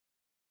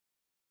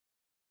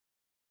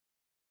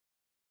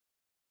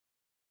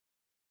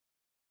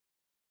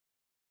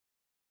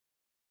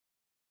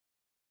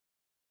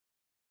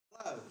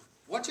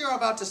What you're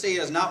about to see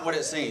is not what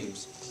it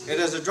seems. It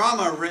is a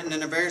drama written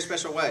in a very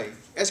special way.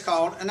 It's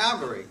called an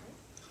allegory.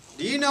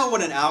 Do you know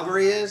what an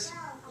allegory is?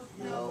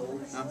 No.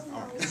 No?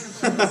 All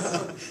right.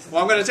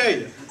 Well, I'm going to tell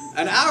you.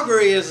 An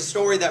allegory is a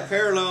story that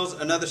parallels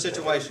another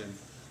situation.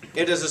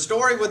 It is a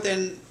story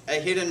within a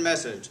hidden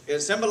message.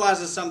 It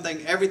symbolizes something.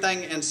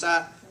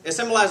 It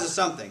symbolizes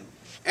something.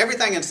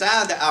 Everything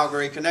inside the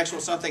allegory connects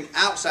with something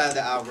outside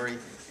the allegory,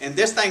 and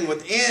this thing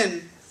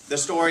within the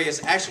story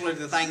is actually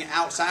the thing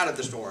outside of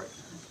the story,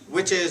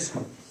 which is,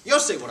 you'll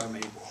see what I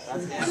mean.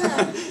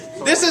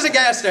 This is a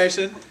gas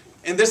station,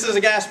 and this is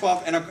a gas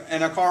pump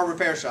and a car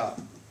repair shop.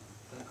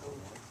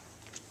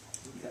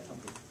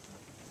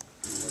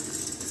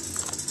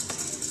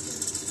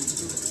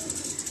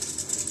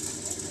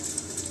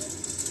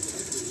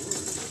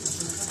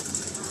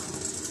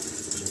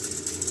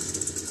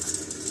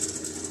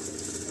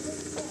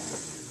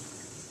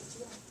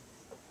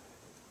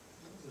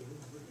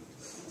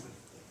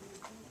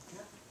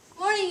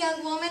 Morning,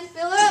 young woman.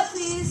 Fill her up,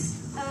 please.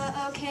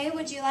 Okay.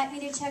 Would you like me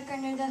to check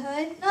under the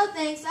hood? No,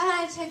 thanks. I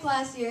had a check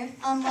last year.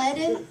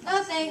 Unleaded?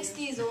 No, thanks.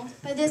 Diesel.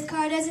 But this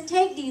car doesn't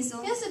take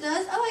diesel. Yes, it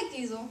does. I like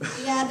diesel.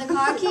 You have the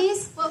car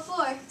keys? What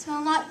for? To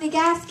unlock the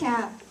gas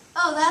cap.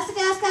 Oh, that's the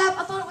gas cap?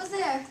 I thought it was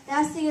there.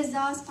 That's the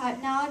exhaust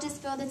pipe. Now I'll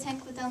just fill the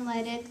tank with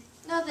unleaded.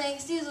 No,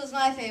 thanks. Diesel is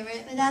my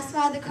favorite. But that's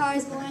why the car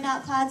is blowing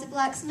out clouds of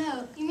black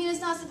smoke. You mean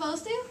it's not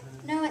supposed to?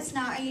 No, it's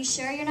not. Are you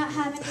sure you're not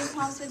having any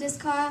problems with this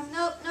car?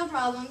 Nope, no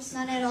problems.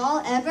 None at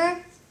all?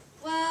 Ever?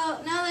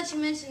 Well, now that you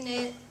mentioned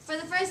it, for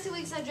the first 2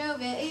 weeks I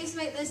drove it, it used to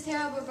make this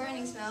terrible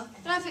burning smell.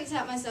 But I fixed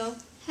that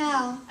myself.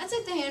 How? I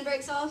took the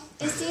handbrakes off.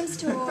 It seems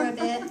to roar a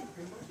bit.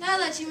 Now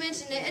that you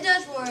mentioned it, it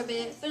does roar a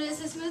bit, but it's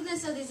the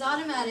smoothness of these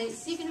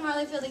automatics. You can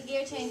hardly feel the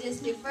gear changes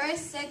to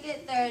first,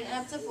 second, third, and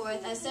up to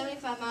fourth at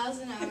 75 miles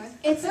an hour.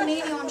 It's a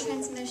manual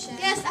transmission.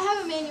 Yes, I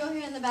have a manual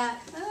here in the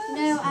back.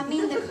 No, I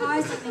mean the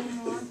car's a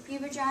manual. You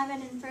were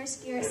driving in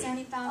first gear at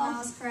 75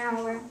 miles per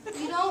hour.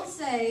 You don't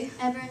say.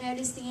 Ever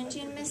noticed the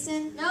engine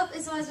missing? Nope,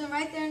 it's always been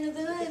right there under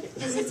the hood.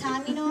 Is the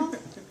timing off?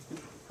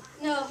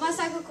 No, my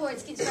cycle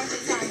cords keeps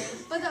perfect timing.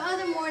 But the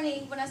other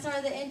morning, when I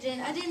started the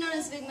engine, I did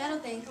notice a big metal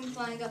thing come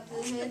flying up to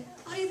the hood.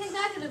 What do you think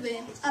that could have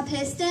been? A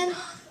piston?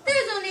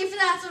 There's no need for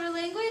that sort of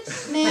language.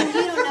 Ma'am, you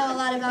don't know a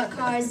lot about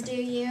cars, do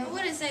you? I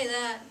wouldn't say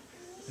that.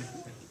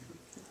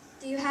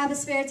 Do you have a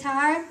spare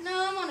tire?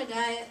 No, I'm on a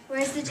diet.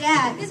 Where's the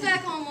jack? It's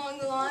back home along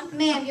the lawn.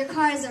 Ma'am, your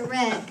car is a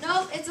wreck.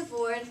 Nope, it's a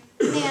Ford.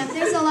 Ma'am,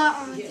 there's a lot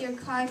wrong with your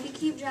car. If you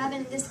keep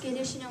driving in this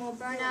condition, it will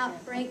burn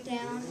out, break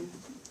down.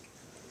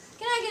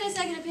 Can I get a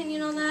second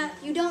opinion on that?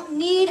 You don't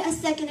need a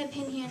second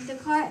opinion. The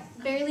car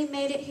barely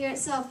made it here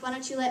itself. Why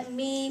don't you let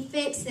me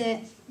fix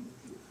it?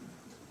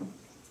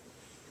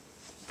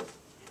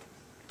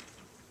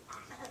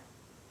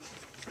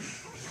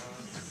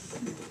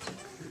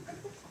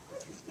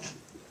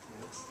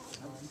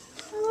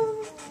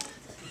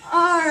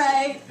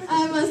 Alright,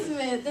 I must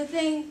admit, the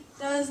thing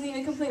does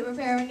need a complete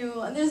repair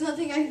renewal, and there's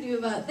nothing I can do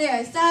about it.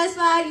 There,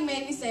 satisfied? You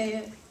made me say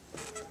it.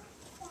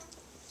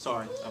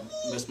 Sorry,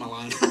 I missed my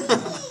line.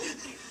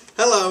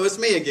 Hello, it's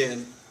me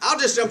again. I'll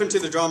just jump into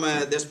the drama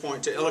at this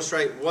point to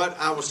illustrate what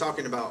I was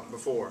talking about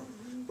before.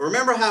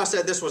 Remember how I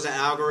said this was an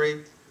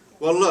allegory?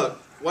 Well,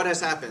 look what has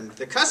happened.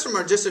 The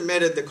customer just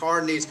admitted the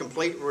car needs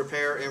complete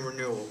repair and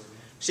renewal.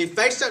 She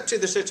faced up to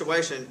the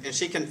situation and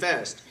she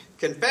confessed.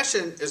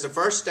 Confession is the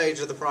first stage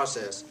of the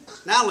process.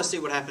 Now let's see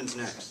what happens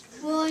next.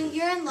 Well,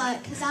 you're in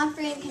luck, because I'm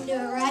free and can do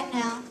it right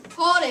now.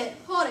 Hold it.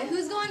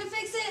 Who's going to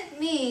fix it?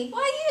 Me.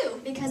 Why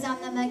you? Because I'm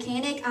the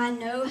mechanic, I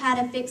know how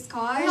to fix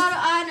cars. How do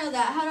I know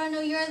that? How do I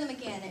know you're the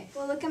mechanic?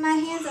 Well, look at my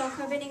hands all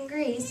covered in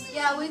grease.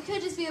 Yeah, we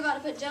could just be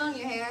about to put gel in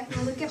your hair.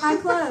 Well, look at my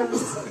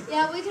clothes.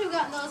 Yeah, we could have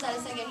gotten those at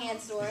a second-hand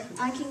store.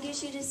 I can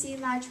get you to see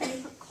my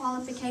trade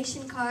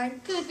qualification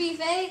card. Could be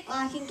fake. Or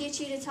I can get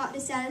you to talk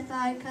to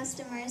satisfied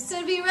customers.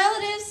 Could be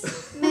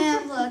relatives.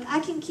 Ma'am, look, I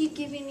can keep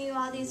giving you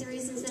all these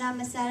reasons that I'm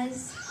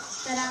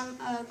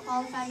a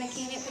qualified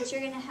mechanic, but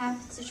you're going to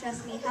have to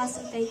trust me. Have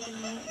some faith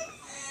in me.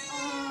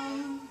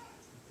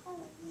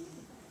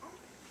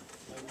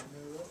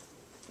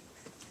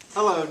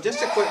 Hello,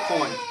 just a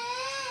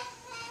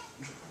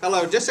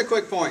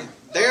quick point.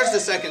 There's the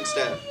second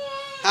step.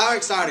 How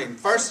exciting.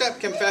 First step,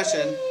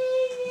 confession.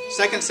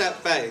 Second step,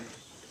 faith.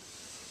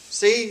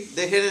 See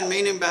the hidden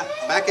meaning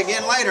back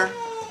again later.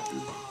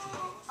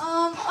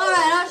 Alright,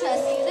 I'll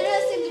trust you. There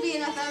does seem to be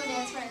enough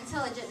evidence for an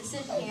intelligent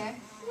decision here.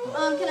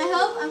 Can I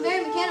help? I'm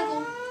very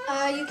mechanical.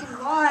 You can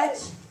watch.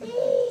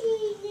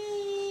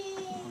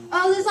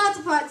 Oh, there's lots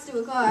of parts to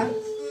a car.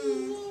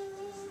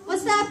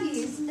 What's that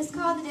piece? It's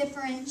called the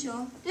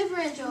differential.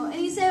 Differential.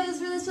 And you said it was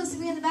really supposed to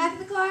be in the back of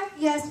the car?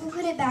 Yes, we'll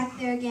put it back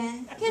there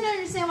again. I can't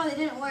understand why they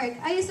didn't work.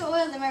 I used to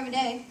oil them every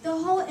day. The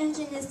whole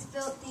engine is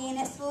filthy and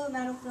it's full of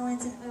metal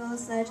fillings and oil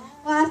sludge.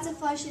 We'll have to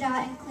flush it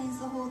out and cleanse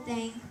the whole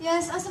thing.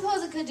 Yes, I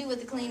suppose it could do with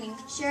the cleaning.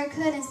 Sure it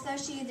could,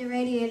 especially the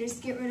radiators.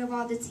 Get rid of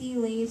all the tea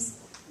leaves.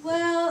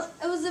 Well,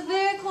 it was a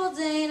very cold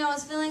day and I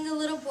was feeling a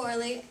little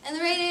poorly, and the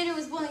radiator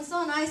was boiling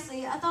so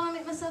nicely, I thought I'd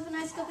make myself a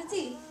nice cup of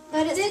tea.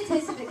 But it did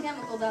taste a bit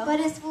chemical, though.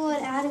 But it's full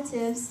of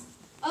additives.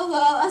 Oh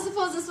well, I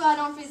suppose that's why I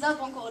don't freeze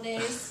up on cold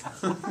days.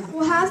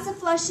 We'll have to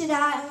flush it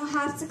out and we'll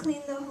have to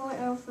clean the whole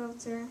air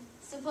filter.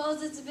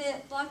 Suppose it's a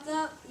bit blocked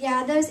up?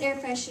 Yeah, those air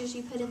pressures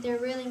you put in there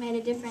really made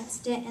a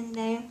difference in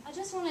there. I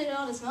just wanted it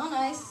all to smell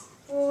nice.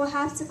 Well, we'll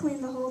have to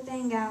clean the whole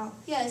thing out.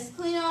 Yes,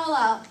 clean it all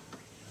out.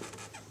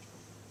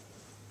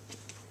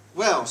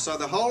 Well, so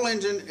the whole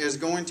engine is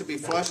going to be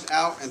flushed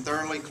out and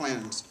thoroughly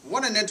cleansed.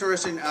 What an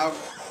interesting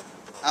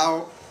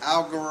algorithm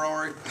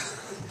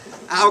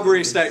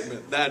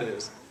statement that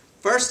is.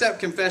 First step,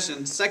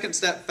 confession. Second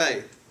step,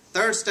 faith.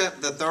 Third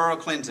step, the thorough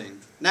cleansing.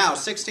 Now,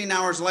 16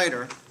 hours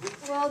later.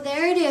 Well,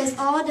 there it is,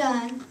 all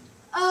done.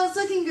 Oh, it's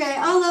looking great.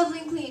 All lovely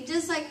and clean,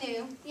 just like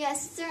new.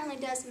 Yes, it certainly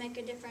does make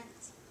a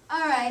difference.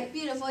 All right,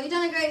 beautiful. You've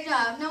done a great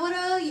job. Now what do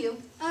I owe you?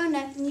 Oh,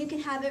 nothing. You can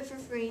have it for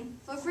free.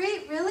 For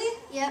free? Really?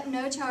 Yep,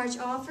 no charge,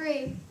 all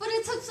free. But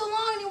it took so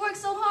long and you worked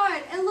so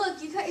hard. And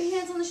look, you cut your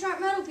hands on the sharp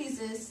metal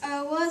pieces.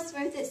 Oh, well, it's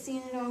worth it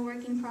seeing it all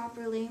working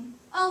properly.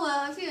 Oh,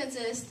 well, if you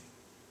insist.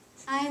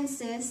 I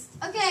insist.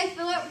 Okay,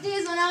 fill up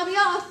diesel and I'll be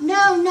off.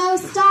 No,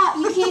 stop.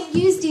 You can't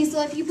use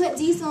diesel. If you put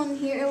diesel in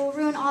here, it will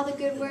ruin all the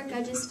good work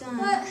I just done.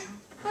 But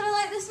I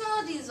like the smell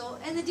of diesel,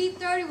 and the deep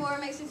dirty water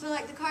makes me feel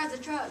like the car's a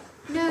truck.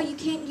 No, you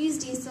can't use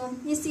diesel.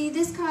 You see,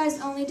 this car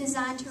is only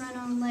designed to run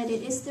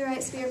unleaded. It's the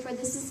right spirit for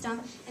the system,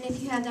 and if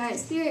you have the right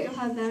spirit, you'll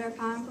have better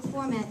power and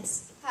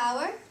performance.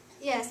 Power?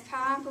 Yes,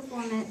 power and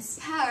performance.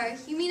 Power.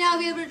 You mean I'll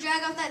be able to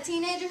drag off that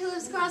teenager who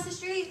lives across the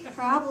street?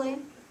 Probably.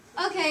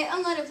 Okay,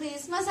 unleaded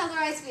please. Must have the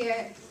right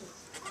spirit.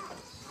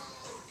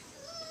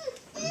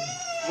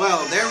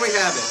 Well, there we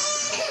have it.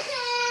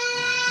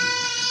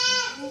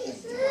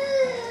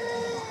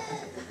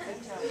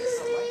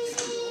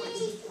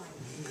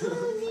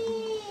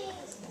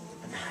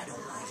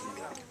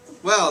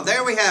 Well,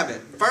 there we have it.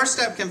 First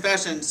step,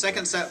 confession.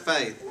 Second step,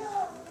 faith.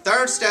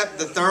 Third step,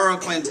 the thorough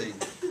cleansing.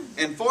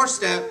 And fourth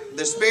step,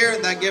 the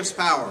spirit that gives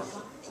power.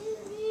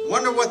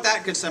 Wonder what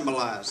that could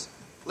symbolize.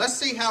 Let's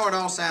see how it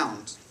all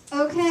sounds.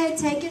 Okay,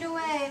 take it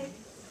away.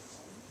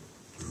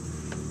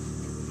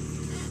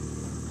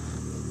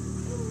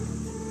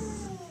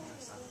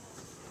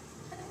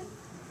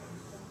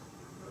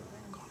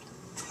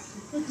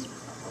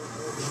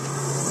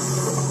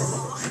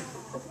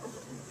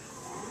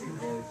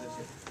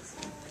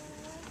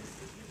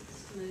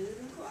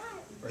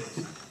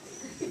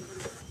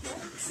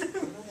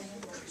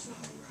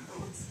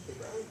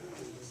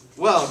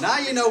 Well, now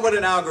you know what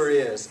an Algory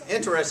is.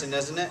 Interesting,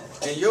 isn't it?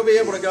 And you'll be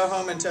able to go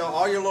home and tell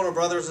all your little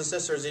brothers and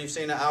sisters you've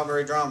seen an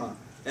Algory drama.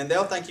 And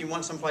they'll think you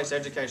went someplace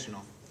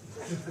educational.